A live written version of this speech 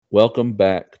Welcome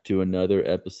back to another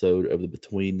episode of the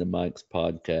Between the Mics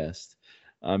podcast.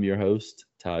 I'm your host,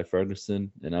 Ty Ferguson,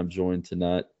 and I'm joined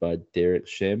tonight by Derrik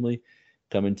Chamlee,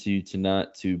 coming to you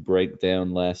tonight to break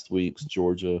down last week's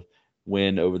Georgia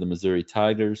win over the Missouri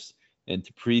Tigers and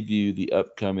to preview the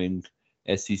upcoming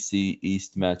SEC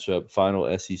East matchup,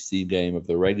 final SEC game of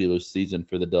the regular season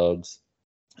for the Dogs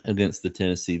against the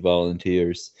Tennessee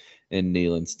Volunteers in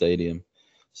Neyland Stadium.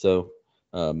 So,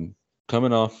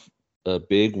 coming off a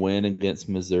big win against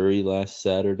Missouri last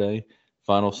Saturday,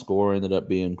 final score ended up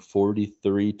being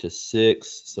 43-6.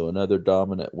 So another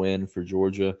dominant win for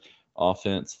Georgia.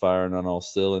 Offense firing on all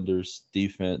cylinders,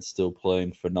 defense still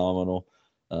playing phenomenal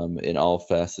in all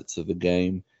facets of the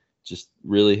game. Just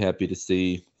really happy to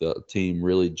see the team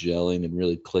really gelling and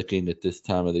really clicking at this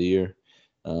time of the year.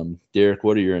 Derrik,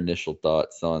 what are your initial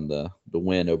thoughts on the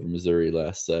win over Missouri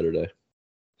last Saturday?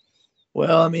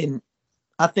 Well,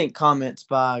 I think comments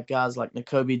by guys like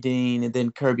Nakobe Dean and then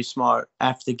Kirby Smart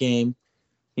after the game,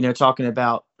 talking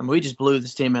about, we just blew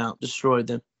this team out, destroyed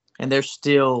them, and they're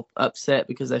still upset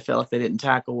because they felt like they didn't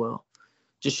tackle well.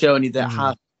 Just showing you that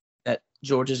high that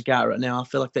Georgia's got right now. I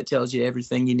feel like that tells you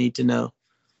everything you need to know.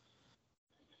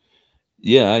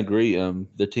 Yeah, I agree.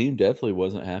 The team definitely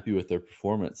wasn't happy with their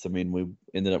performance. We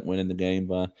ended up winning the game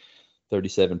by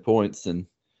 37 points, and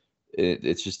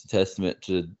it's just a testament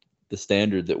to the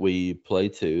standard that we play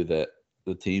to that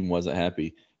the team wasn't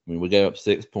happy. We gave up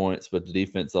 6 points, but the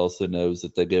defense also knows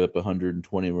that they gave up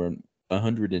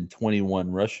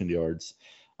 121 rushing yards.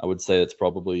 I would say that's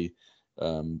probably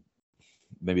um,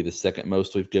 maybe the second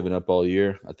most we've given up all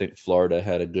year. I think Florida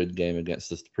had a good game against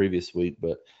us the previous week,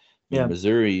 but Yeah.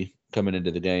 Missouri coming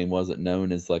into the game wasn't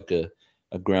known as like a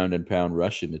ground and pound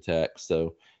rushing attack.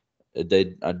 So I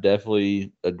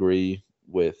definitely agree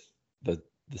with the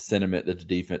the sentiment that the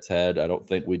defense had. I don't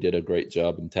think we did a great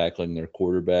job in tackling their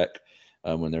quarterback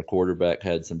when their quarterback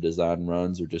had some design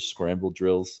runs or just scramble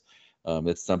drills.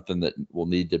 It's something that will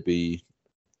need to be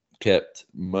kept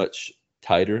much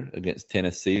tighter against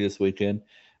Tennessee this weekend.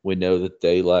 We know that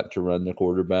they like to run the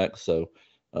quarterback, so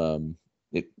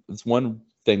it's one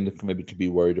thing that maybe could be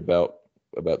worried about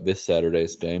this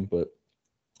Saturday's game. But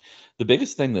the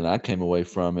biggest thing that I came away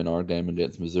from in our game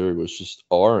against Missouri was just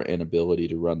our inability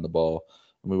to run the ball.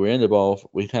 We ran the ball.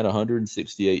 We had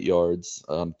 168 yards,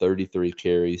 33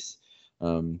 carries.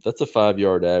 That's a 5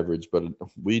 yard average, but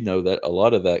we know that a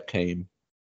lot of that came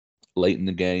late in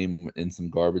the game in some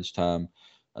garbage time.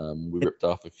 We ripped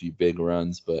off a few big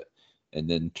runs, and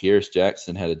then Kyrus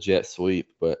Jackson had a jet sweep.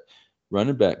 But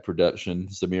running back production,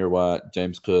 Zamir White,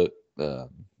 James Cook,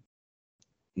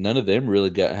 none of them really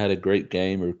had a great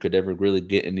game or could ever really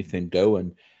get anything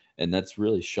going, and that's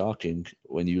really shocking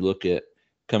when you look at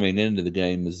coming into the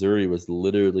game. Missouri was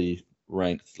literally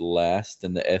ranked last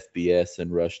in the FBS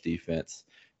in rush defense,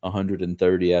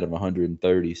 130 out of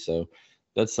 130. So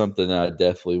that's something that I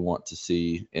definitely want to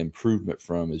see improvement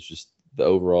from is just the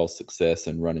overall success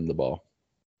in running the ball.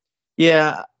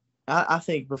 Yeah, I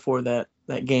think before that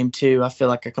game too, I feel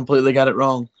like I completely got it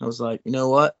wrong. I was like, you know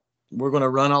what? We're going to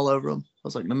run all over them. I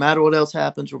was like, no matter what else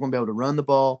happens, we're going to be able to run the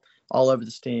ball all over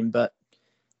this team. But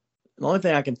the only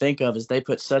thing I can think of is they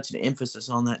put such an emphasis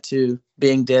on that too,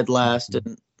 being dead last,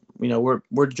 and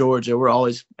we're Georgia. We're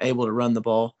always able to run the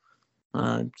ball.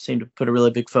 Seem to put a really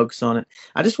big focus on it.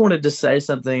 I just wanted to say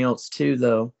something else too,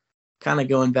 though, kind of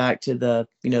going back to the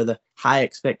high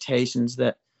expectations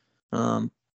that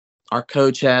our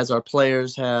coach has, our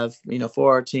players have,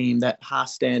 for our team, that high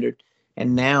standard,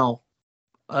 and now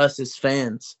us as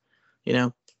fans,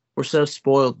 we're so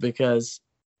spoiled because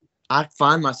I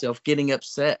find myself getting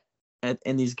upset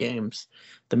in these games.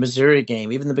 The Missouri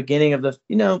game, even the beginning of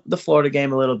the Florida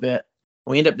game a little bit.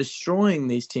 We end up destroying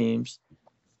these teams,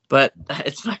 but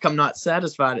it's like I'm not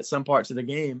satisfied at some parts of the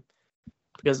game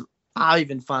because I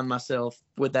even find myself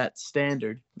with that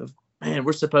standard of, man,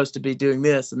 we're supposed to be doing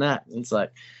this and that. And it's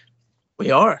like,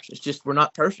 we are. It's just we're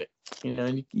not perfect,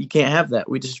 and you can't have that.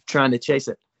 We're just trying to chase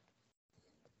it.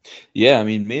 Yeah,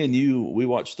 me and you, we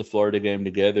watched the Florida game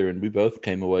together, and we both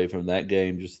came away from that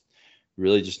game just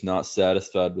really just not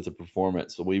satisfied with the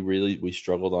performance. So we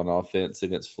struggled on offense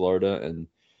against Florida, and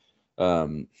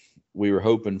um, we were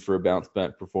hoping for a bounce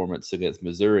back performance against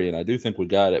Missouri, and I do think we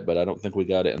got it, but I don't think we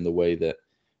got it in the way that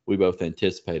we both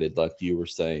anticipated. Like you were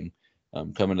saying,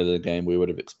 coming to the game, we would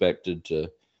have expected to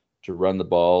run the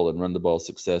ball and run the ball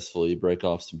successfully, break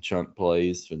off some chunk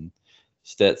plays, and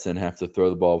Stetson have to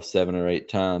throw the ball 7 or 8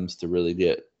 times to really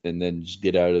get, and then just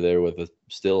get out of there with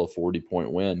still a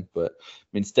 40-point win. But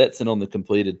Stetson only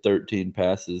completed 13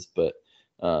 passes, but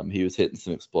he was hitting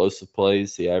some explosive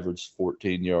plays. He averaged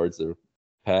 14 yards a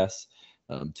pass.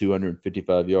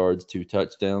 255 yards, 2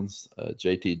 touchdowns.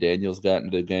 JT Daniels got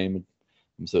into the game,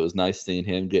 so it was nice seeing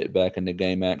him get back into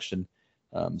game action.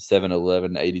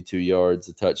 7-11, 82 yards,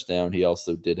 a touchdown. He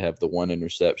also did have the one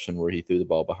interception where he threw the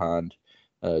ball behind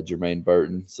Jermaine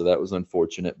Burton, so that was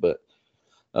unfortunate. But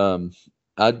um,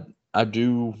 I I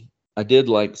do I did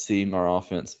like seeing our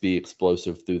offense be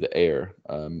explosive through the air,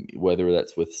 whether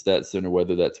that's with Stetson or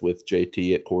whether that's with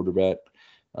JT at quarterback.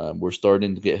 We're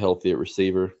starting to get healthy at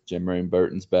receiver. Jermaine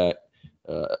Burton's back.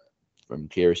 From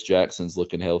Karis Jackson's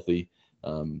looking healthy.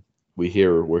 We're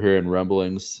hearing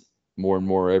rumblings more and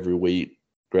more every week.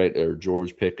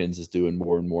 George Pickens is doing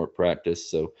more and more practice.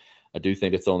 So I do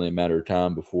think it's only a matter of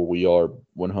time before we are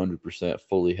 100%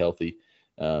 fully healthy.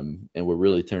 And we're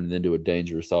really turning into a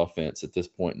dangerous offense at this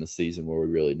point in the season where we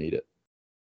really need it.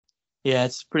 Yeah,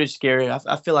 it's pretty scary.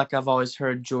 I feel like I've always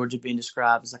heard Georgia being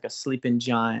described as like a sleeping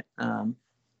giant.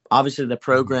 Obviously, the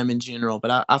program in general,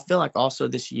 but I feel like also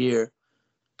this year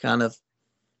kind of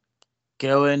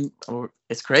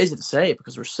it's crazy to say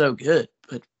because we're so good,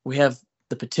 but we have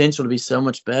the potential to be so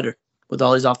much better with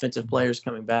all these offensive players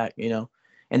coming back,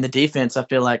 And the defense, I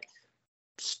feel like,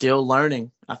 still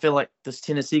learning. I feel like this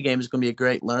Tennessee game is going to be a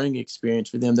great learning experience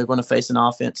for them. They're going to face an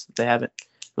offense that they haven't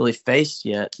really faced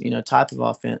yet, type of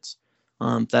offense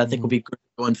that I think will be great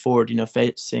going forward,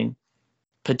 facing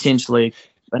potentially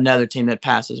another team that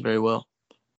passes very well.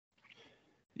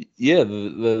 Yeah,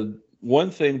 the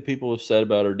one thing people have said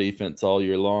about our defense all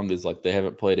year long is like they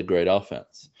haven't played a great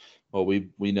offense. Well,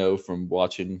 we know from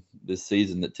watching this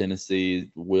season that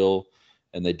Tennessee will,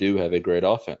 and they do have a great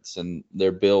offense, and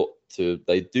they're built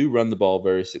they do run the ball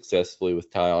very successfully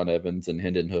with Tyon Evans and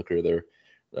Hendon Hooker. They're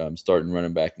starting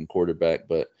running back and quarterback,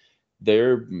 but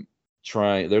they're going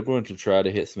to try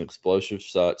to hit some explosive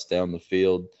shots down the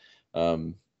field.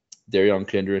 Darion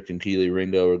Kendrick and Keely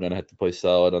Ringo are going to have to play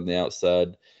solid on the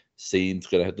outside. Seen's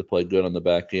going to have to play good on the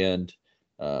back end.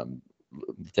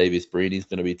 Latavius Brini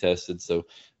going to be tested. So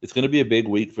it's going to be a big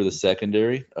week for the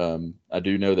secondary. I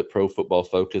do know that Pro Football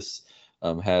Focus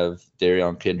have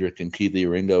Darion Kendrick and Keely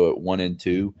Ringo at 1 and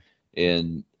 2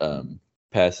 in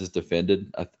passes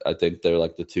defended. I think they're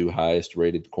like the two highest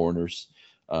rated corners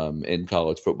in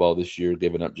college football this year,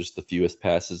 giving up just the fewest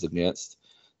passes against.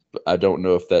 But I don't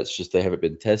know if that's just they haven't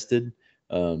been tested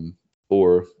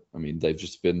or, I mean, they've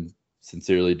just been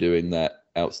sincerely doing that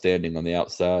outstanding on the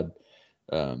outside.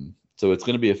 So it's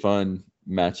going to be a fun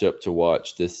matchup to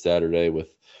watch this Saturday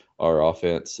with our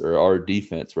offense, or our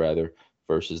defense rather,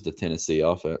 versus the Tennessee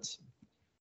offense.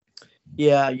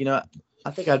 Yeah,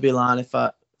 I think I'd be lying if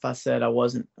I said I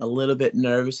wasn't a little bit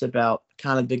nervous about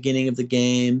kind of the beginning of the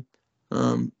game,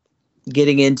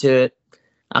 getting into it.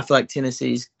 I feel like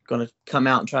Tennessee's going to come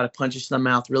out and try to punch us in the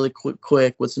mouth really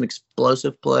quick with some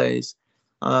explosive plays.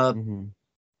 And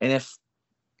if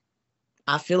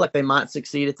I feel like they might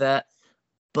succeed at that,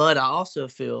 but I also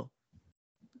feel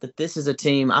that this is a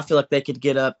team, I feel like they could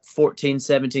get up 14,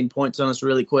 17 points on us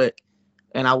really quick,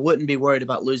 and I wouldn't be worried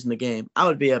about losing the game. I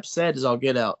would be upset as all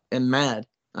get out and mad.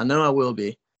 I know I will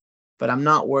be, but I'm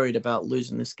not worried about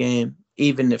losing this game,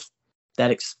 even if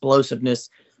that explosiveness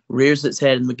rears its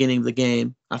head in the beginning of the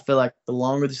game. I feel like the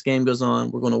longer this game goes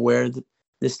on, we're going to wear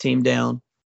this team down.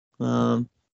 I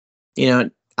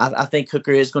think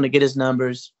Hooker is going to get his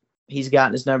numbers. He's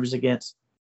gotten his numbers against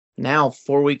now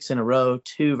 4 weeks in a row,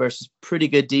 2 versus pretty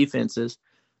good defenses.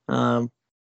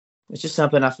 It's just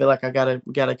something I feel like we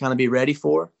gotta kind of be ready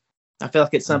for. I feel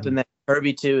like it's something that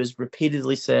Kirby too has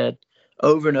repeatedly said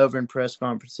over and over in press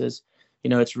conferences.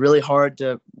 It's really hard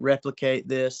to replicate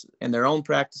this in their own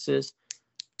practices,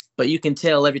 but you can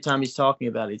tell every time he's talking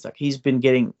about it, it's like he's been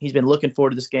looking forward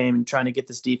to this game and trying to get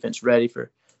this defense ready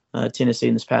for Tennessee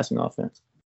in this passing offense.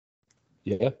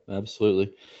 Yeah,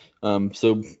 absolutely.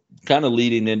 So kind of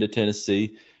leading into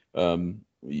Tennessee,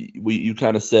 you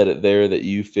kind of said it there that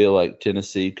you feel like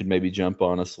Tennessee could maybe jump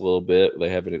on us a little bit.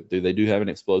 They do have an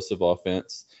explosive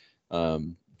offense.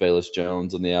 Velus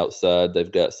Jones on the outside.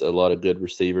 They've got a lot of good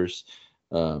receivers.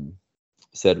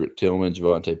 Cedric Tillman,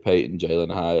 Javante Payton,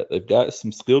 Jalen Hyatt. They've got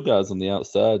some skill guys on the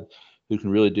outside who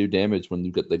can really do damage when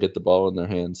they get the ball in their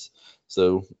hands.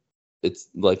 So it's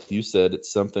like you said,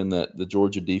 it's something that the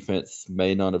Georgia defense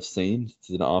may not have seen.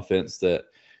 It's an offense that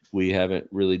we haven't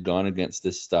really gone against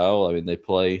this style. I mean, they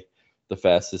play the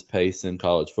fastest pace in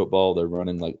college football. They're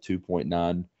running like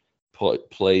 2.9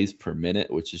 plays per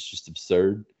minute, which is just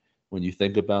absurd when you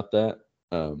think about that.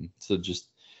 So just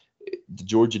the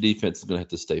Georgia defense is going to have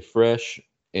to stay fresh.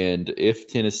 And if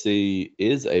Tennessee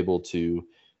is able to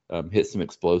hit some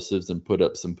explosives and put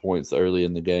up some points early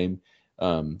in the game,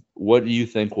 what do you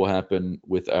think will happen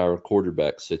with our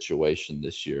quarterback situation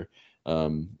this year?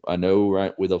 I know,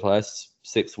 right, with the last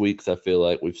 6 weeks, I feel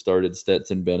like we've started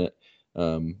Stetson Bennett,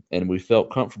 and we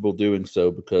felt comfortable doing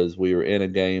so because we were in a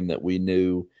game that we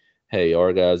knew, hey,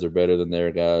 our guys are better than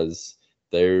their guys.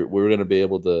 We're going to be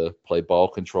able to play ball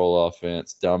control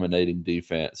offense, dominating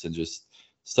defense, and just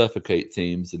suffocate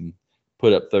teams and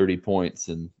put up 30 points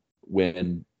and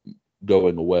win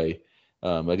going away.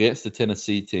 Against the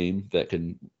Tennessee team that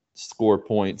can score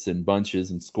points in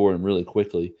bunches and score them really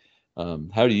quickly.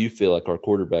 How do you feel like our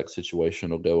quarterback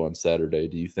situation will go on Saturday?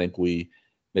 Do you think we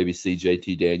maybe see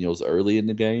JT Daniels early in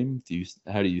the game?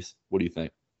 What do you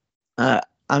think? I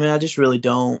mean, I just really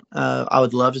don't. I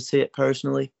would love to see it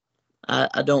personally.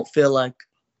 I don't feel like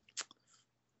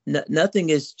nothing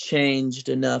has changed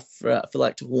enough for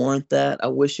like to warrant that. I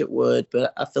wish it would,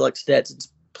 but I feel like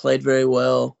Stetson's played very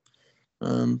well.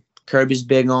 Kirby's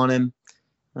big on him.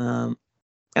 And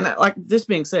like this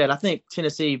being said, I think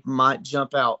Tennessee might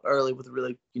jump out early with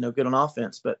really, good on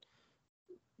offense, but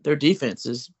their defense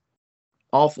is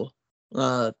awful.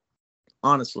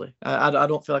 Honestly, I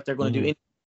don't feel like they're going to do anything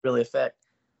to really affect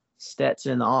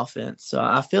Stetson in the offense. So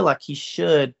I feel like he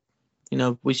should,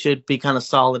 we should be kind of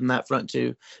solid in that front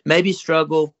too. Maybe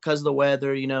struggle because of the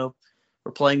weather.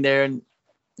 We're playing there in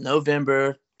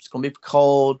November. It's going to be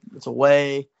cold. It's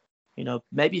away.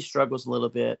 Maybe he struggles a little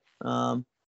bit.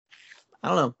 I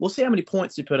don't know. We'll see how many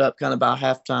points he put up kind of by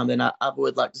halftime. Then I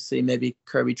would like to see maybe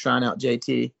Kirby trying out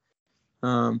JT.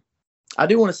 I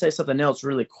do want to say something else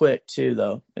really quick too,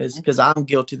 though, is because I'm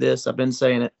guilty of this. I've been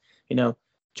saying it.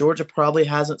 Georgia probably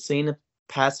hasn't seen a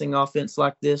passing offense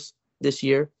like this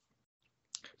year,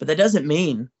 but that doesn't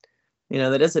mean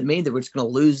that we're just going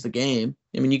to lose the game.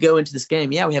 I mean, you go into this game,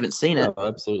 we haven't seen it. Oh,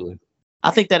 absolutely. I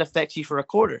think that affects you for a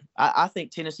quarter. I think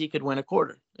Tennessee could win a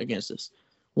quarter against us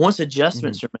once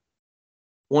adjustments are made.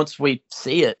 Once we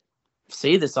see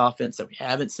this offense that we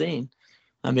haven't seen.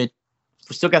 I mean,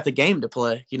 we still got the game to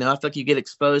play. I feel like you get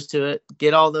exposed to it,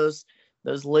 get all those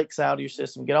licks out of your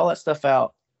system, get all that stuff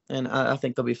out, and I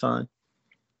think they'll be fine.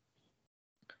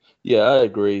 Yeah, I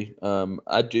agree. I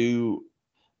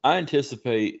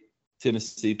anticipate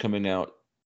Tennessee coming out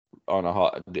on a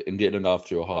hot and getting off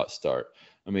to a hot start.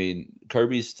 I mean,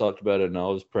 Kirby's talked about it in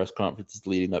all his press conferences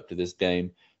leading up to this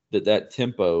game. That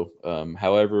tempo,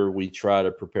 however we try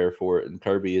to prepare for it, and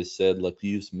Kirby has said, like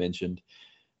you mentioned,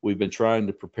 we've been trying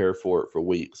to prepare for it for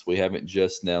weeks. We haven't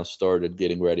just now started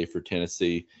getting ready for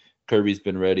Tennessee. Kirby's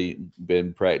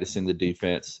been practicing the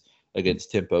defense against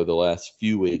tempo the last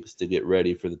few weeks to get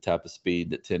ready for the type of speed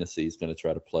that Tennessee is going to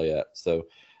try to play at. So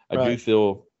I do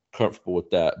feel comfortable with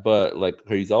that. But like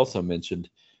he's also mentioned,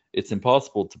 it's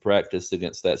impossible to practice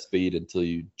against that speed until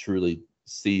you truly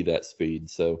see that speed.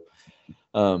 So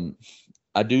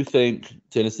I do think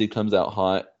Tennessee comes out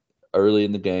hot early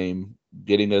in the game,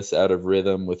 getting us out of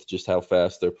rhythm with just how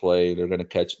fast they're playing. They're going to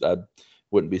catch. I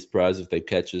wouldn't be surprised if they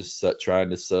catch us trying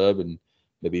to sub and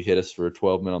maybe hit us for a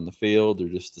 12-man on the field or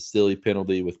just a silly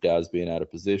penalty with guys being out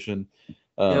of position.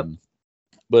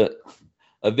 But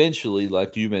eventually,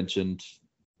 like you mentioned,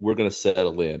 we're going to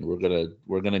settle in.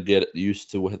 We're gonna get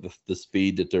used to the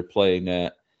speed that they're playing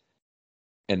at,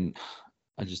 and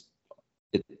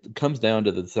it comes down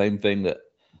to the same thing that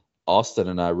Austin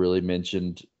and I really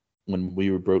mentioned when we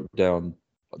broke down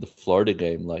the Florida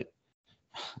game. Like,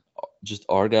 just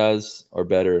our guys are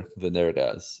better than their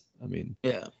guys. I mean,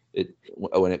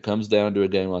 when it comes down to a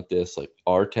game like this, like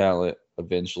our talent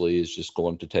eventually is just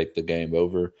going to take the game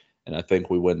over, and I think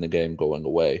we win the game going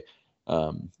away.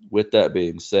 With that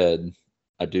being said,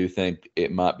 I do think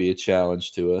it might be a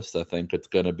challenge to us. I think it's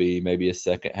going to be maybe a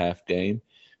second half game.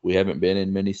 We haven't been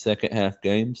in many second half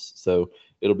games, so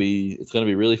it's going to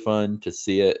be really fun to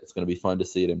see it. It's going to be fun to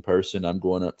see it in person. I'm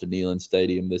going up to Neyland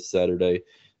Stadium this Saturday.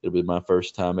 It'll be my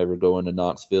first time ever going to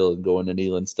Knoxville and going to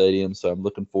Neyland Stadium, so I'm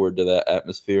looking forward to that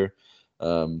atmosphere.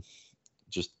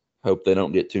 Just hope they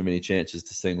don't get too many chances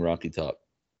to sing Rocky Top.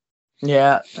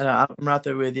 Yeah, I'm right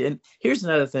there with you. And here's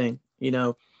another thing. We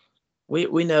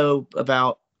know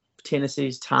about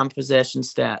Tennessee's time possession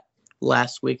stat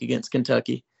last week against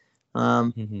Kentucky.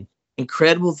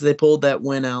 Incredible that they pulled that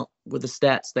win out with the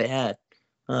stats they had,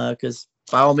 because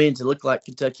by all means it looked like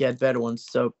Kentucky had better ones.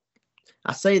 So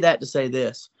I say that to say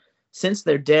this: since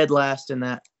they're dead last in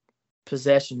that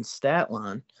possession stat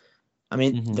line, I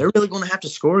mean they're really going to have to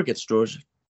score against Georgia.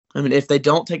 I mean, if they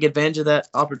don't take advantage of that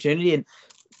opportunity, and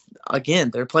again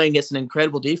they're playing against an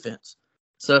incredible defense,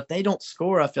 so if they don't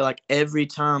score, I feel like every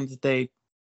time that they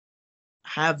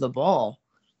have the ball,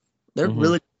 they're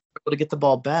really able to get the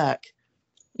ball back,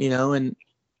 and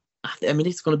I mean,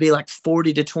 it's going to be like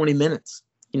 40 to 20 minutes,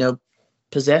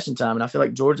 possession time. And I feel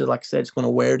like Georgia, like I said, is going to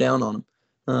wear down on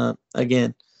them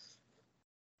again.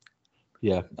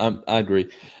 Yeah, I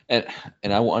agree, and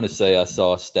I want to say I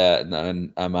saw a stat,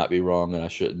 and I might be wrong, and I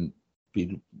shouldn't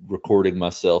be recording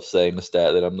myself saying a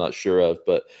stat that I'm not sure of,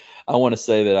 but I want to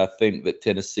say that I think that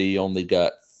Tennessee only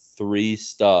got 3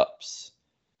 stops,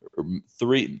 or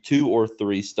two or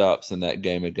three stops in that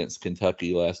game against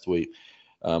Kentucky last week.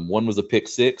 One was a pick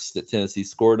six that Tennessee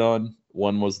scored on.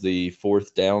 One was the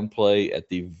fourth down play at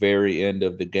the very end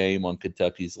of the game on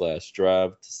Kentucky's last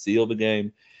drive to seal the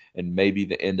game, and maybe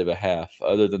the end of a half.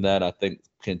 Other than that, I think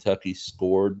Kentucky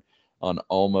scored on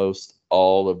almost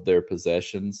all of their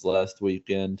possessions last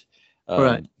weekend.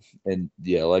 Right. And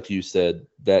yeah, like you said,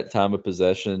 that time of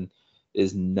possession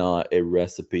is not a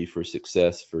recipe for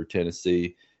success for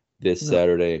Tennessee this No.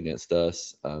 Saturday against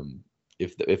us.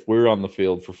 If we're on the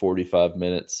field for 45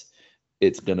 minutes,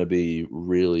 it's going to be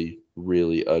really,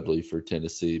 really ugly for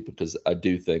Tennessee because I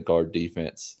do think our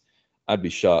defense, I'd be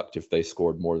shocked if they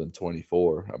scored more than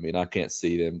 24. I mean, I can't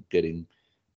see them getting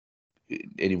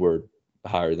anywhere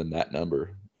higher than that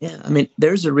number. Yeah, I mean,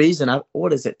 there's a reason.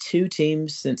 What is it? Two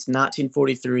teams since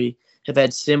 1943 have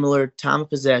had similar time of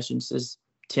possessions as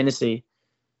Tennessee,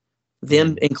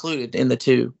 them Mhm. included in the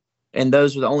two, and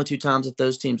those were the only two times that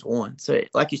those teams won. So,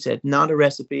 like you said, not a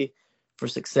recipe for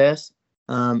success.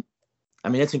 Um, I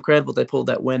mean, it's incredible they pulled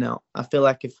that win out. I feel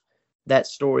like if that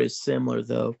story is similar,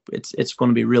 though, it's going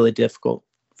to be really difficult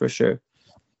for sure.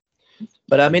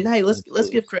 But I mean, Yeah, hey, let's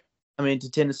absolutely. give credit. I mean, to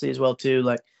Tennessee as well too.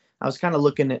 Like I was kind of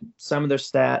looking at some of their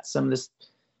stats, some of this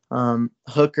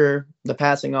Hooker, the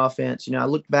passing offense. I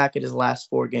looked back at his last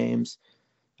 4 games.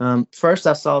 First,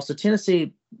 I saw so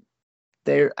Tennessee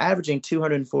they're averaging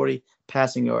 240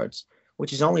 passing yards,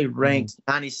 which is only Mhm. ranked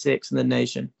 96 in the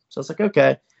nation. So it's like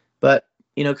okay, but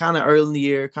kind of early in the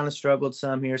year, kind of struggled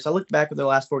some here. So I looked back at their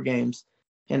last 4 games,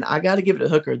 and I got to give it to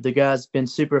Hooker. The guy's been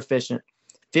super efficient.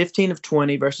 15 of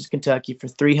 20 versus Kentucky for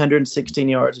 316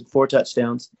 yards and 4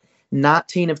 touchdowns.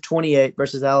 19 of 28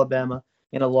 versus Alabama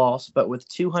in a loss, but with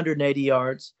 280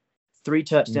 yards, 3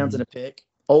 touchdowns and Mhm. a pick.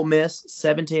 Ole Miss,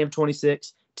 17 of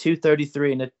 26,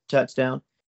 233 and a touchdown.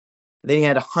 Then he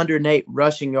had 108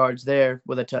 rushing yards there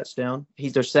with a touchdown.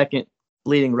 He's their second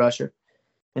leading rusher.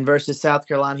 And versus South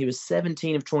Carolina, he was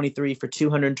 17 of 23 for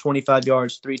 225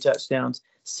 yards, 3 touchdowns,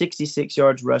 66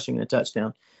 yards rushing and a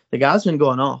touchdown. The guy's been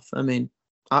going off. I mean,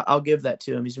 I'll give that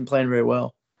to him. He's been playing very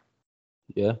well.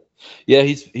 Yeah, yeah,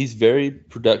 he's very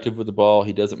productive with the ball.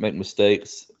 He doesn't make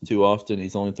mistakes too often.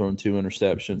 He's only thrown 2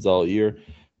 interceptions all year,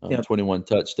 Yep. 21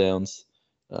 touchdowns.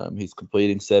 He's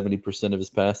completing 70% of his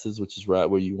passes, which is right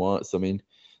where you want. So I mean,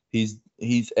 he's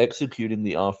executing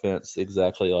the offense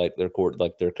exactly like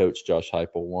like their coach Josh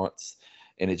Heupel wants,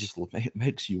 and it just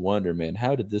makes you wonder, man,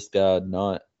 how did this guy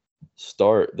not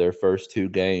start their first 2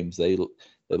 games? They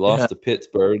Yeah. lost to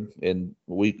Pittsburgh in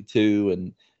week 2,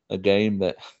 and a game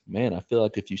that, man, I feel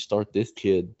like if you start this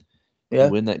kid, you Yeah.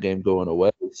 win that game going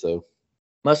away. So,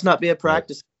 Must not be a but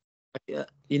practice. Yeah.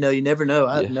 You never know.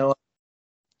 I yeah. know.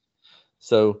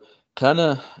 So, kind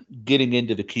of getting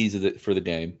into the keys of it for the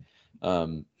game.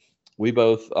 Um, we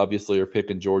both obviously are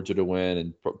picking Georgia to win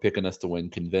and picking us to win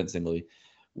convincingly.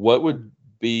 What would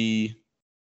be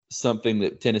something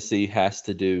that Tennessee has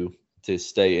to do to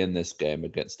stay in this game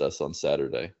against us on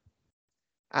Saturday?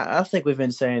 I think we've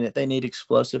been saying that they need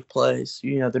explosive plays.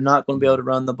 They're not going to be able Mhm. to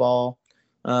run the ball.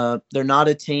 They're not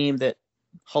a team that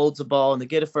holds the ball and they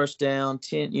get a first down,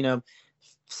 10,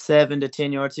 7 to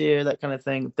 10 yards here, that kind of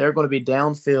thing. They're going to be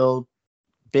downfield,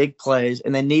 big plays,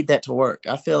 and they need that to work.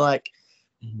 I feel like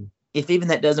Mhm. if even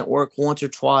that doesn't work once or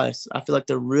twice, I feel like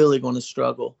they're really going to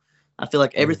struggle. I feel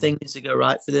like Mhm. everything needs to go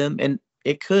right for them, and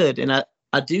it could. And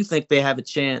I do think they have a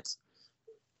chance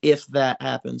if that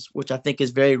happens, which I think is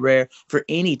very rare for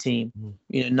any team,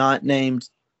 Mhm. not named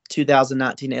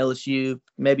 2019 LSU,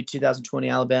 maybe 2020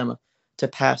 Alabama, to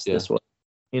pass Yeah. this way,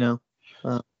 you know.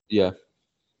 Uh, Yeah.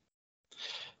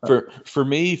 uh, For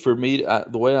me, the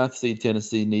way I see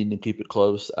Tennessee needing to keep it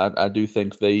close, I do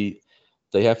think they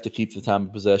have to keep the time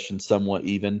of possession somewhat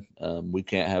even. We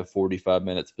can't have 45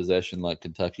 minutes possession like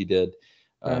Kentucky did.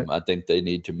 right. I think they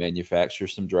need to manufacture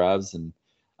some drives, and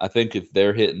I think if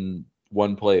they're hitting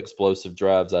one play explosive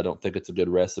drives, I don't think it's a good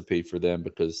recipe for them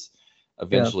because Yeah.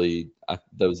 eventually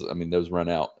those run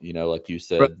out. Like you Right.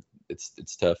 said,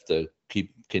 it's tough to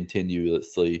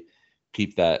continuously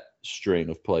keep that string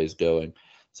of plays going.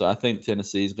 So I think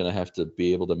Tennessee is going to have to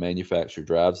be able to manufacture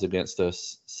drives against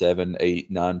us, 7, 8,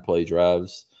 9 play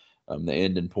drives, the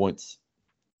end in points.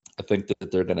 I think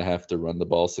that they're going to have to run the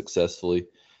ball successfully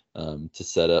to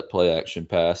set up play action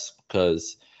pass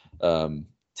because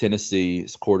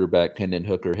Tennessee's quarterback Hendon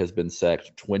Hooker has been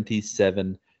sacked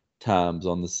 27 times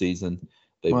on the season.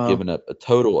 They've Wow. given up a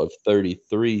total of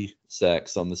 33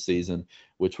 sacks on the season,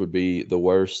 which would be the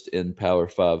worst in Power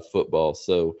Five football.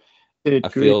 So I Good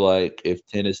grief. feel like if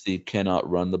Tennessee cannot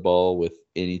run the ball with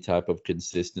any type of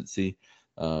consistency,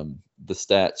 the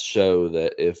stats show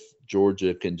that if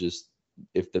Georgia can just,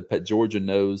 if Georgia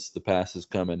knows the pass is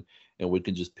coming and we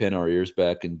can just pin our ears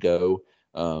back and go,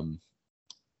 um,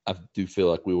 I do feel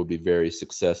like we would be very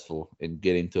successful in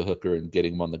getting to Hooker and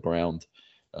getting him on the ground,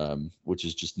 which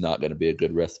is just not going to be a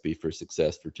good recipe for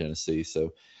success for Tennessee.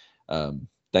 So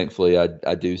thankfully,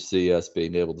 I do see us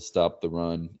being able to stop the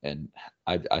run, and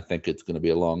I think it's going to be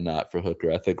a long night for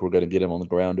Hooker. I think we're going to get him on the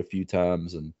ground a few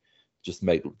times and just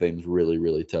make things really,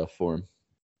 really tough for him.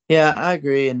 Yeah, I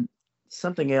agree. And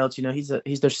something else,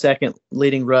 he's their second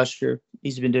leading rusher.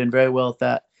 He's been doing very well at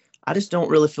that. I just don't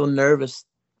really feel nervous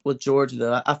with Georgia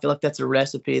though. I feel like that's a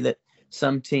recipe that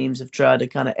some teams have tried to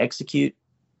kind of execute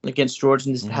against Georgia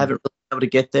and just Hmm. haven't really been able to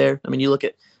get there. I mean, you look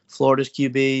at Florida's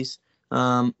QBs,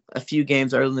 a few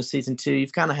games early in the season too.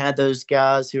 You've kind of had those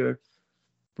guys who are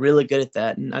really good at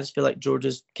that, and I just feel like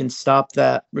Georgia can stop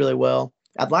that really well.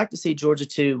 I'd like to see Georgia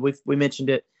too. We mentioned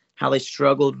it, how they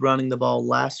struggled running the ball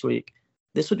last week.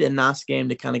 This would be a nice game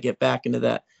to kind of get back into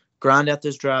that, grind out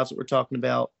those drives that we're talking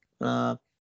about.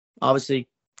 Obviously,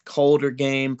 colder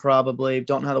game probably.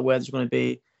 Don't know how the weather's going to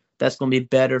be. That's going to be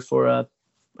better for a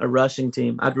rushing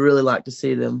team. I'd really like to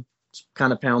see them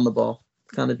kind of pound the ball,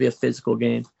 kind of be a physical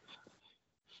game.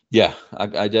 Yeah,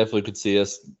 I definitely could see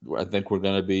us. I think we're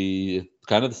going to be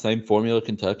kind of the same formula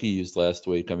Kentucky used last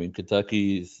week. I mean,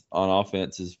 Kentucky's on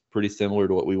offense is pretty similar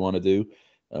to what we want to do.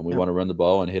 We Yep. want to run the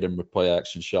ball and hit them with play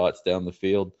action shots down the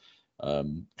field.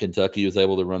 Kentucky was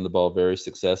able to run the ball very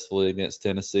successfully against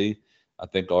Tennessee. I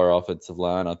think our offensive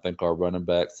line, I think our running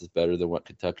backs is better than what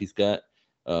Kentucky's got.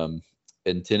 Um,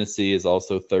 and Tennessee is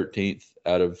also 13th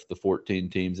out of the 14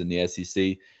 teams in the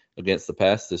SEC against the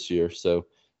pass this year. So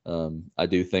I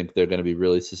do think they're going to be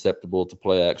really susceptible to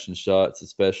play action shots,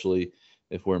 especially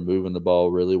if we're moving the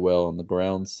ball really well on the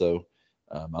ground. So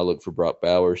I look for Brock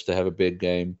Bowers to have a big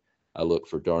game. I look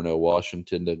for Darnell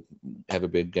Washington to have a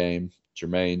big game.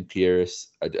 Jermaine Kieris.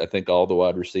 I think all the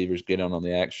wide receivers get on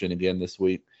the action again this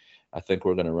week. I think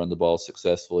we're going to run the ball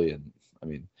successfully. And I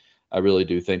mean, I really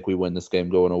do think we win this game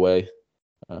going away.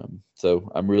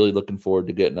 So I'm really looking forward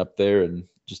to getting up there and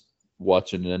just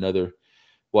watching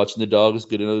the dogs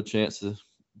get another chance to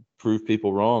prove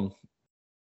people wrong.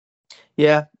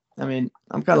 Yeah, I mean,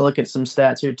 I'm kind of looking at some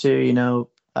stats here too.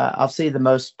 I'll see the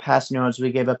most passing yards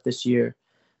we gave up this year,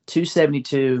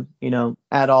 272.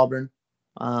 At Auburn,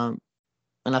 and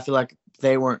I feel like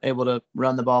they weren't able to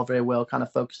run the ball very well. Kind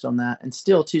of focused on that, and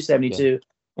still Yeah. 272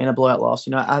 and a blowout loss.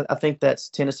 I think that's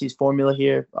Tennessee's formula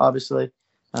here. Obviously,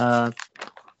 uh,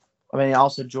 I mean,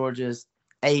 also Georgia's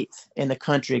eighth in the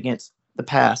country against the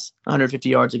pass, 150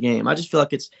 yards a game. I just feel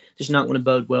like it's just not going to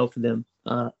bode well for them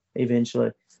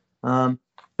eventually. But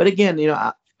again,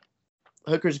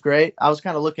 Hooker's great. I was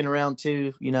kind of looking around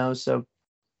too, so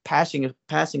passing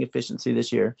efficiency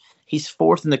this year, he's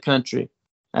fourth in the country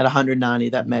at 190,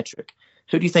 that Mhm. metric.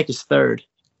 Who do you think is third?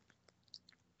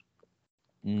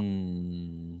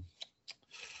 Mm,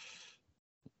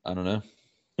 I don't know.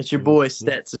 It's your boy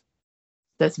Stetson.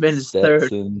 That's been his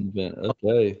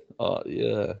Okay. Oh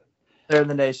yeah. third in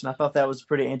the nation. I thought that was a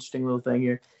pretty interesting little thing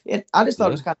here. And I just thought it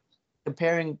Yeah. was kind of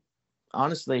comparing,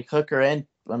 honestly, Hooker and,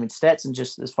 I mean, Stetson,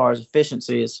 just as far as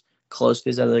efficiency, is close to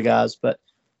these other guys. But,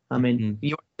 I mean, Mhm.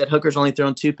 you said Hooker's only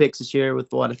thrown 2 picks this year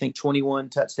with, what, I think 21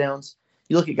 touchdowns.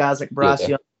 You look at guys like Bryce Yeah.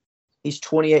 Young, he's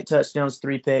 28 touchdowns,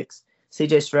 3 picks.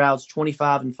 CJ Stroud's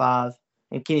 25-5,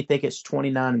 and Kenny Pickett's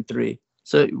 29-3.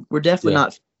 So we're definitely Yeah.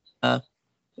 not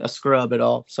a scrub at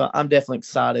all. So I'm definitely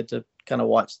excited to kind of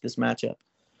watch this matchup.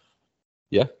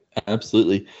 Yeah.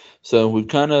 Absolutely. So we've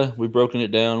broken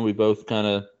it down. We both kind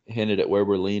of hinted at where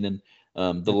we're leaning.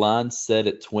 The line's set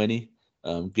at 20.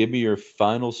 Give me your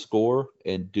final score,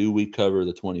 and do we cover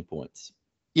the 20 points?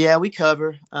 Yeah, we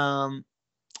cover. I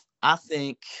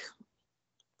think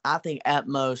at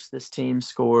most this team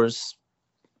scores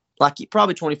like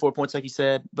probably 24 points, like you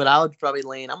said. But I would probably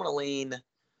lean. I'm going to lean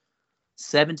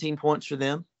 17 points for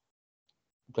them.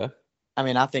 Okay. I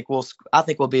mean, I think we'll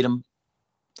beat them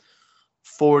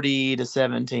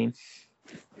 40-17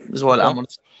 is what I'm Okay. going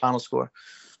to final score.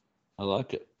 I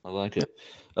like it. I like it.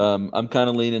 I'm kind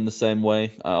of leaning the same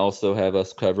way. I also have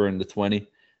us covering the 20.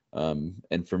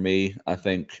 And for me, I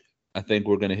think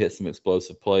we're going to hit some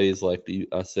explosive plays, like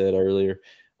I said earlier.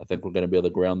 I think we're going to be able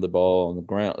to ground the ball on the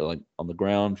ground, like on the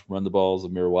ground, run the balls.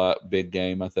 Amir White, big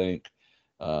game, I think.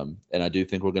 And I do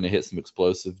think we're going to hit some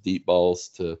explosive deep balls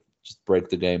to just break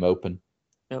the game open.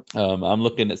 Yep. I'm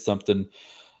looking at something.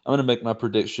 I'm gonna make my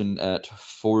prediction at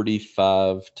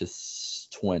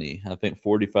 45-20. I think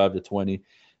 45-20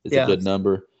 is a Yeah, good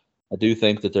number. I do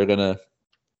think that they're gonna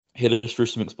hit us for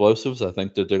some explosives. I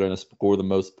think that they're gonna score the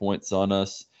most points on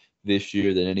us this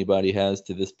year than anybody has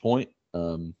to this point.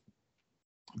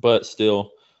 But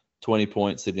still, 20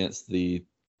 points against the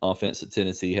offense that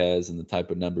Tennessee has and the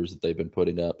type of numbers that they've been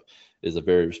putting up is a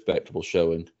very respectable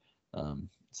showing.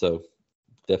 So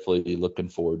definitely looking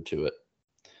forward to it.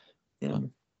 yeah.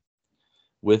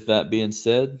 With that being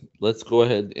said, let's go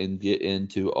ahead and get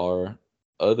into our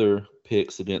other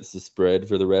picks against the spread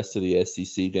for the rest of the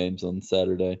SEC games on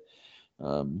Saturday.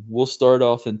 We'll start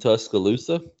off in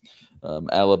Tuscaloosa.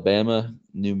 Alabama,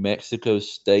 New Mexico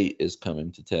State is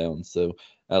coming to town. So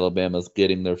Alabama's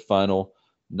getting their final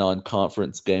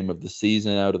non-conference game of the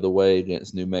season out of the way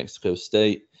against New Mexico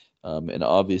State. And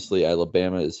obviously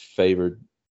Alabama is favored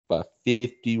by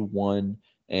 51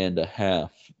 and a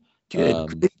half.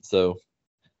 Good. So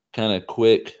kind of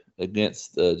quick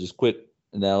against just quick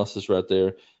analysis right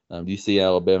there. Do you see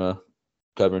Alabama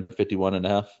covering 51 and a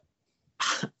half?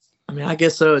 I mean, I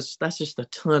guess so. That's just a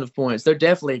ton of points. They're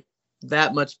definitely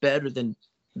that much better than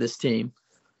this team.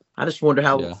 I just wonder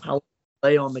how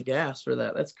lay on the gas for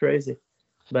that. That's crazy.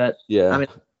 But Yeah. I mean,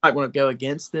 I might want to go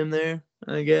against them there,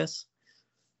 I guess.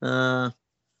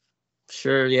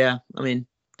 Sure, yeah. I mean,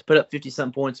 to put up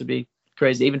 50-something points would be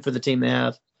crazy, even for the team they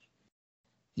have.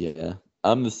 Yeah.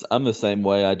 I'm the same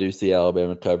way. I do see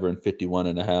Alabama covering 51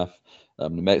 and a half.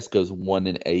 New Mexico's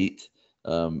 1-8,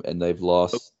 and they've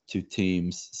lost to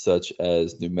teams such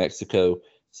as New Mexico,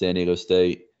 San Diego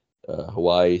State,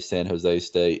 Hawaii, San Jose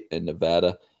State, and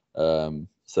Nevada.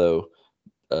 So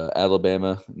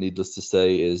Alabama, needless to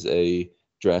say, is a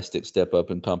drastic step up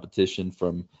in competition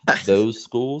from those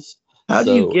schools. How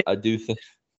do you I do think.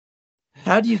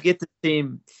 How do you get the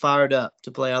team fired up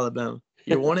to play Alabama?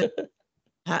 You're wanting.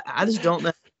 I just don't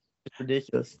know. It's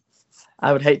ridiculous.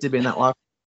 I would hate to be in that locker.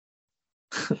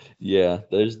 Yeah,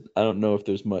 I don't know if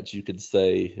there's much you could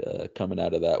say coming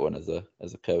out of that one as a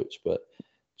coach, but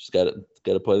just got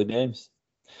to play the games.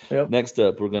 Yep. Next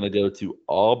up, we're going to go to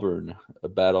Auburn, a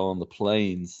battle on the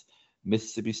plains.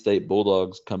 Mississippi State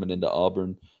Bulldogs coming into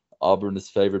Auburn. Auburn is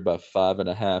favored by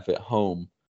 5.5 at home.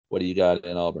 What do you got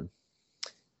in Auburn?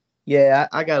 Yeah,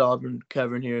 I got Auburn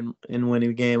covering here and winning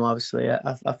the game. Obviously,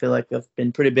 I feel like I've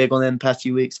been pretty big on them the past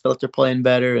few weeks. Feel like they're playing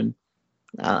better, and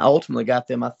I ultimately got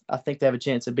them. I think they have a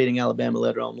chance of beating Alabama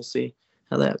later on. We'll see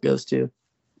how that goes too.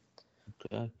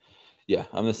 Okay. Yeah,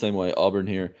 I'm the same way. Auburn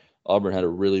here. Auburn had a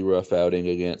really rough outing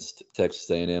against Texas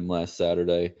A&M last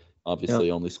Saturday. Obviously,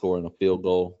 Yep. only scoring a field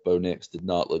goal. Bo Nix did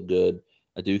not look good.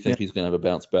 I do think Yep. he's going to have a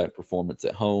bounce back performance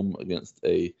at home against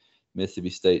a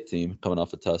Mississippi State team coming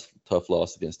off a tough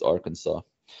loss against Arkansas.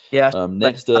 Yeah.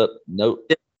 Next up,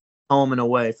 note home and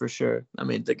away for sure. I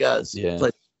mean, the guys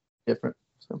play different.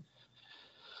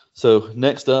 So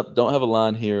next up, don't have a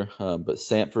line here, but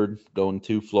Samford going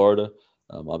to Florida.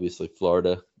 Obviously,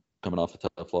 Florida coming off a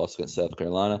tough loss against South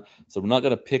Carolina. So we're not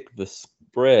going to pick the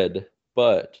spread,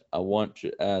 but I want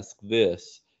to ask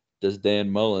this. Does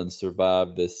Dan Mullen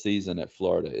survive this season at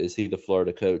Florida? Is he the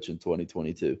Florida coach in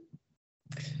 2022?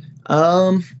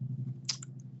 I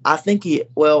think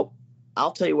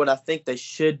I'll tell you what I think they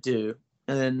should do.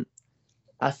 And then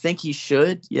I think he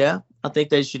should, yeah. I think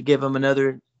they should give him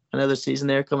another season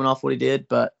there coming off what he did,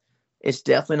 but it's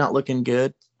definitely not looking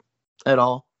good at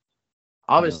all.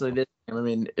 Obviously,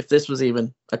 if this was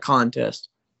even a contest,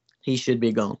 he should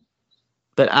be gone.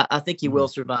 But I think he will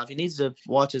survive. He needs to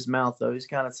watch his mouth, though. He's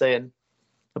kind of saying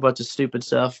a bunch of stupid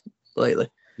stuff lately.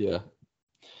 Yeah.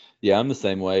 Yeah, I'm the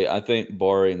same way. I think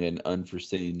barring an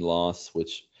unforeseen loss,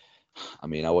 which, I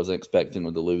mean, I wasn't expecting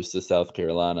them to lose to South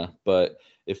Carolina, but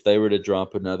if they were to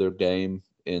drop another game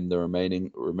in the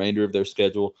remainder of their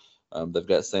schedule, they've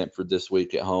got Samford this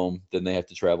week at home. Then they have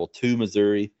to travel to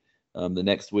Missouri the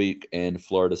next week and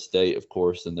Florida State, of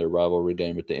course, in their rivalry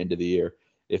game at the end of the year.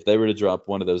 If they were to drop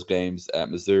one of those games at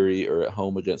Missouri or at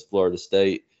home against Florida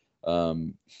State,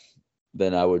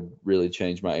 then I would really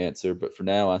change my answer. But for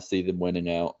now, I see them winning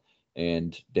out,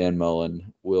 and Dan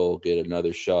Mullen will get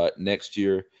another shot next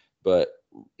year, but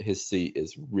his seat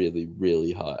is really,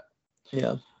 really hot.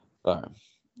 Yeah. All right.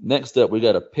 Next up, we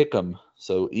got a pick'em.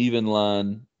 So even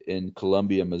line in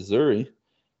Columbia, Missouri.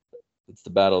 It's the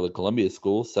battle of the Columbia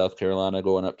schools. South Carolina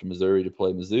going up to Missouri to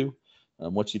play Mizzou.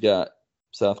 What you got?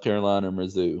 South Carolina or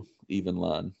Mizzou? Even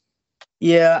line.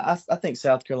 Yeah, I think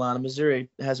South Carolina. Missouri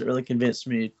hasn't really convinced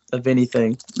me of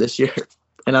anything this year,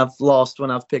 and I've lost when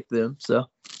I've picked them. So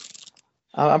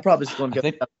I'm probably just going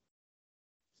to go.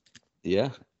 Yeah,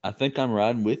 I think I'm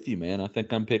riding with you, man. I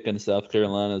think I'm picking South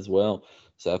Carolina as well.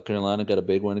 South Carolina got a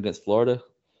big win against Florida.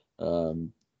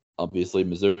 Obviously,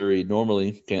 Missouri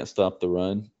normally can't stop the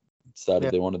run. Decided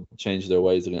Yeah. they wanted to change their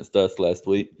ways against us last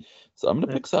week. So I'm going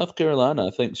to Yeah. pick South Carolina.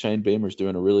 I think Shane Beamer's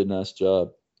doing a really nice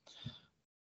job.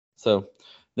 So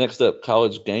next up,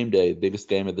 College Game Day, biggest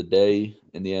game of the day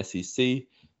in the SEC.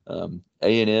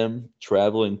 A&M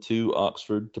traveling to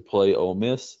Oxford to play Ole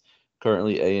Miss.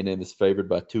 Currently, A&M is favored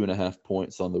by 2.5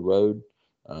 points on the road.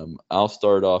 I'll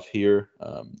start off here.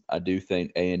 I do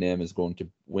think A&M is going to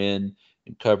win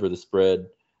and cover the spread.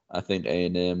 I think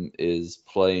A&M is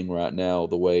playing right now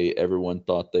the way everyone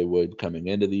thought they would coming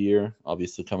into the year.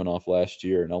 Obviously, coming off last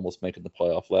year and almost making the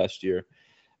playoff last year.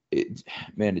 It,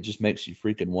 man, it just makes you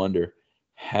freaking wonder,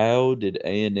 how did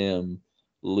A&M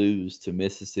lose to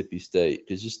Mississippi State?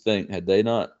 Because just think, had they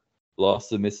not lost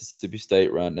to Mississippi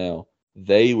State right now,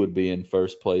 they would be in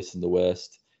first place in the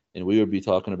West, and we would be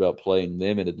talking about playing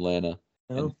them in Atlanta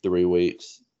in No, 3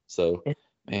 weeks. So, it,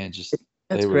 man, just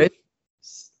that's they were, great.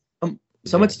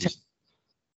 So yeah, much. just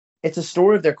It's a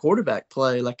story of their quarterback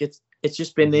play. Like it's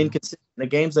just been mhm, inconsistent. The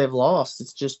games they've lost,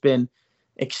 it's just been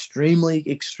extremely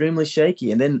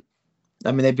shaky. And then,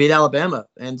 I mean, they beat Alabama,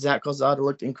 and Zach Calzada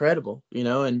looked incredible.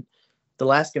 And the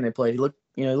last game they played, he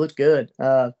looked good.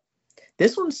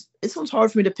 This one's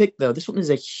hard for me to pick though. This one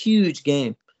is a huge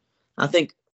game. I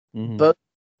think mhm, both,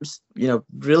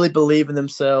 really believe in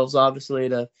themselves. Obviously,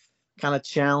 to kind of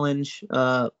challenge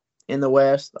in the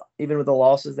West, even with the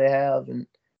losses they have. And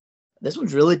this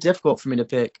one's really difficult for me to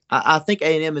pick. I think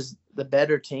A&M is the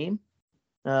better team.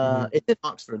 mhm. It's in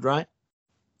Oxford, right?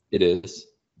 It is.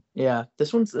 Yeah,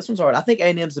 this one's hard. I think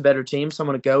A&M's the better team, so I'm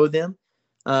going to go with them.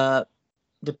 Uh,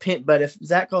 but if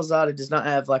Zach Calzada does not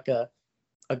have like a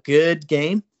good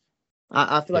game,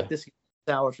 I feel like Yeah. this is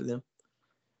sour for them.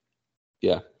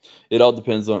 Yeah, it all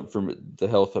depends on from the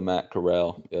health of Matt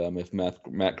Corral. If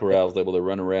Matt Corral is able to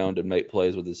run around and make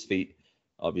plays with his feet,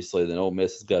 obviously, then Ole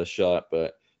Miss has got a shot.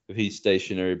 But if he's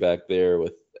stationary back there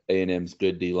with A&M's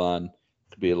good D line,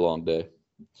 it could be a long day.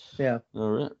 Yeah,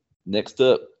 All right. Next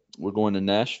up, we're going to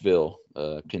Nashville,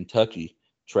 Kentucky,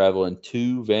 traveling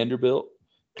to Vanderbilt.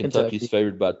 Kentucky's Kentucky.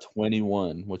 favored by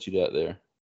 21. What you got there?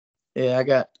 Yeah, I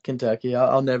got Kentucky.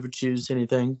 I'll never choose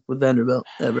anything with Vanderbilt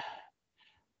ever.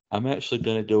 I'm actually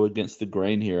going to go against the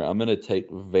grain here. I'm going to take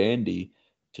Vandy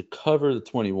to cover the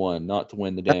 21, not to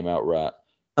win the game outright,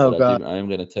 Oh but God. I am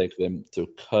going to take them to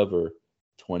cover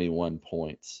 21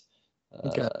 points.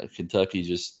 Okay. Kentucky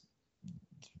just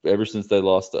ever since they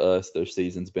lost to us, their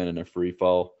season's been in a free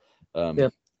fall. Yeah.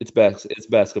 It's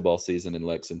basketball season in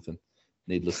Lexington,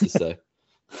 needless to say.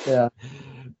 Yeah.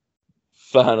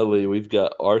 Finally, we've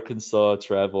got Arkansas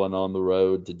traveling on the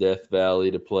road to Death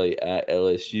Valley to play at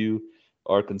LSU.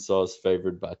 Arkansas is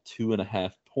favored by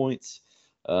 2.5 points.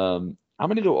 I'm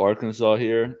going to go Arkansas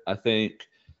here. I think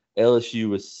LSU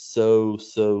was so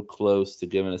close to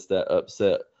giving us that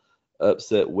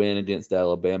upset win against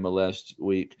Alabama last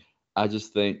week. I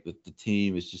just think that the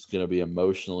team is just going to be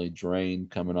emotionally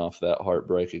drained coming off that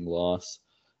heartbreaking loss.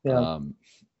 Yeah. Um,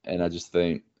 and I just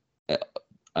think,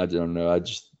 I don't know. I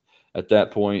just at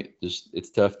that point, just it's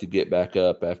tough to get back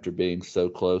up after being so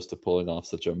close to pulling off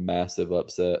such a massive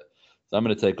upset. So I'm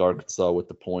going to take Arkansas with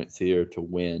the points here to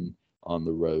win on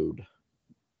the road.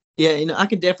 Yeah. I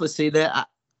can definitely see that.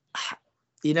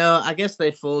 I guess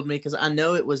they fooled me because I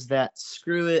know it was that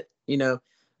screw it.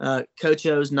 Coach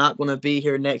O's not going to be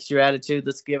here next year attitude.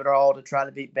 Let's give it our all to try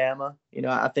to beat Bama.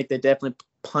 I think they definitely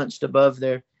punched above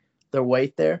their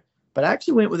weight there. But I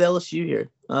actually went with LSU here.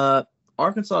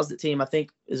 Arkansas is the team I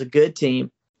think is a good team.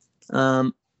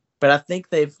 But I think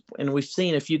and we've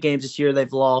seen a few games this year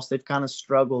they've lost. They've kind of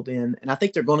struggled and I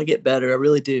think they're going to get better. I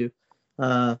really do.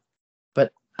 But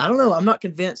I don't know. I'm not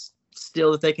convinced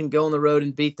still that they can go on the road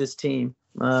and beat this team.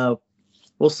 We'll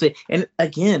see. And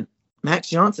again, Max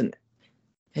Johnson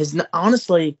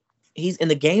honestly, he's in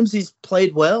the games he's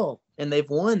played well and they've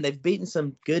won. They've beaten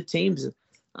some good teams.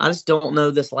 I just don't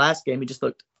know this last game. He just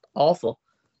looked awful.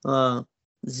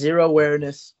 Zero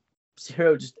awareness,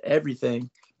 zero just everything.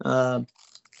 So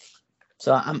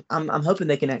I'm hoping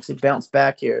they can actually bounce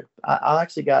back here. I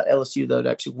actually got LSU though to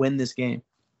actually win this game.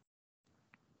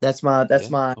 That's Yeah.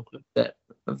 my Okay. bet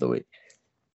of the week.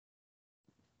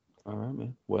 All right,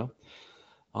 man. Well,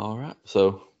 all right.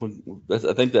 So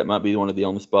I think that might be one of the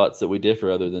only spots that we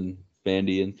differ, other than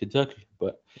Vandy and Kentucky.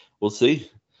 But we'll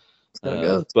see. That's how it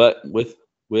goes. But with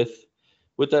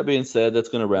with that being said, that's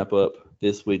going to wrap up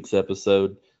this week's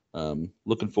episode.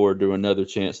 Looking forward to another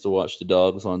chance to watch the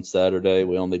Dogs on Saturday.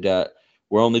 We're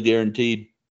only guaranteed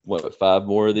what 5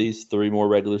 more of these, 3 more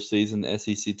regular season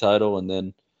SEC title, and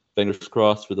then fingers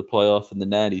crossed for the playoff and the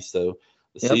Natty. So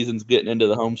the Yep. season's getting into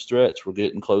the home stretch. We're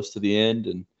getting close to the end,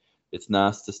 and it's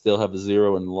nice to still have a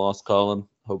 0 in the loss column.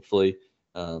 Hopefully,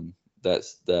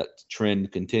 that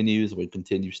trend continues. We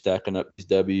continue stacking up these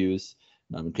W's,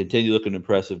 continue looking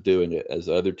impressive doing it, as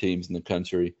other teams in the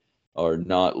country are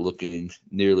not looking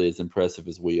nearly as impressive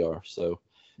as we are. So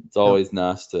it's always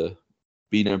nice to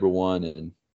be number one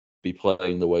and be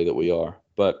playing the way that we are.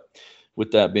 But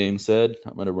with that being said,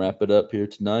 I'm going to wrap it up here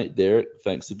tonight. Derrik,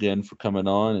 thanks again for coming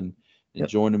on and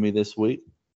joining me this week.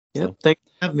 Yep. Thanks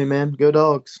for having me, man. Go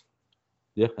Dogs.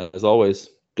 Yeah, as always,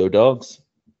 go Dogs.